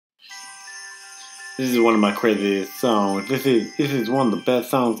This is one of my craziest songs. This is one of the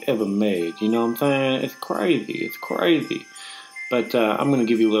best songs ever made. You know what I'm saying? It's crazy. It's crazy. But I'm gonna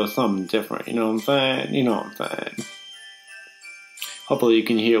give you a little something different. You know what I'm saying? You know what I'm saying? Hopefully you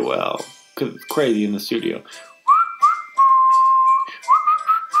can hear well, cause it's crazy in the studio.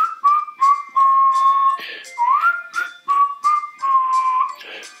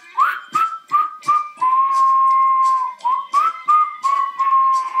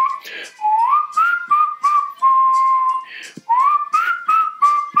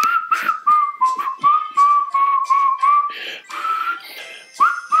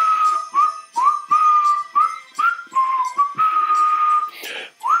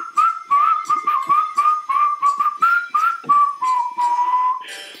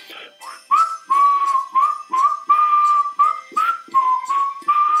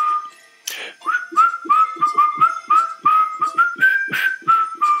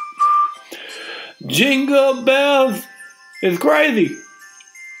 Jingle bells! It's crazy!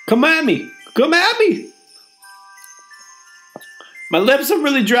 Come at me! Come at me! My lips are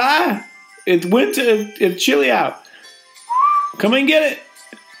really dry. It's winter. It's chilly out. Come and get it.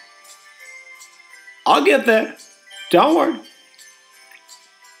 I'll get there. Don't worry.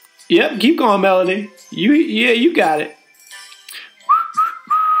 Yep, keep going, Melody. You got it.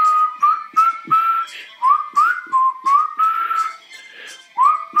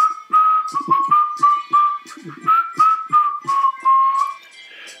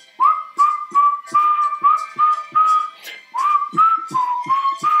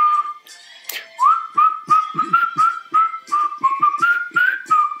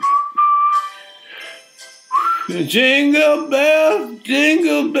 Jingle bells,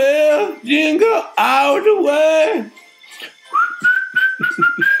 jingle bells, jingle all the way.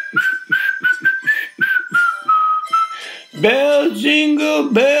 Bells, jingle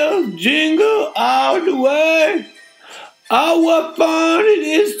all the way. Oh, what fun it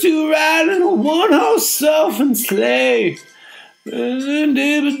is to ride in a one-horse open sleigh.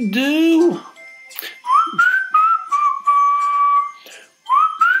 Do.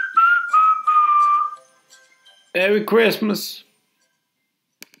 Merry Christmas.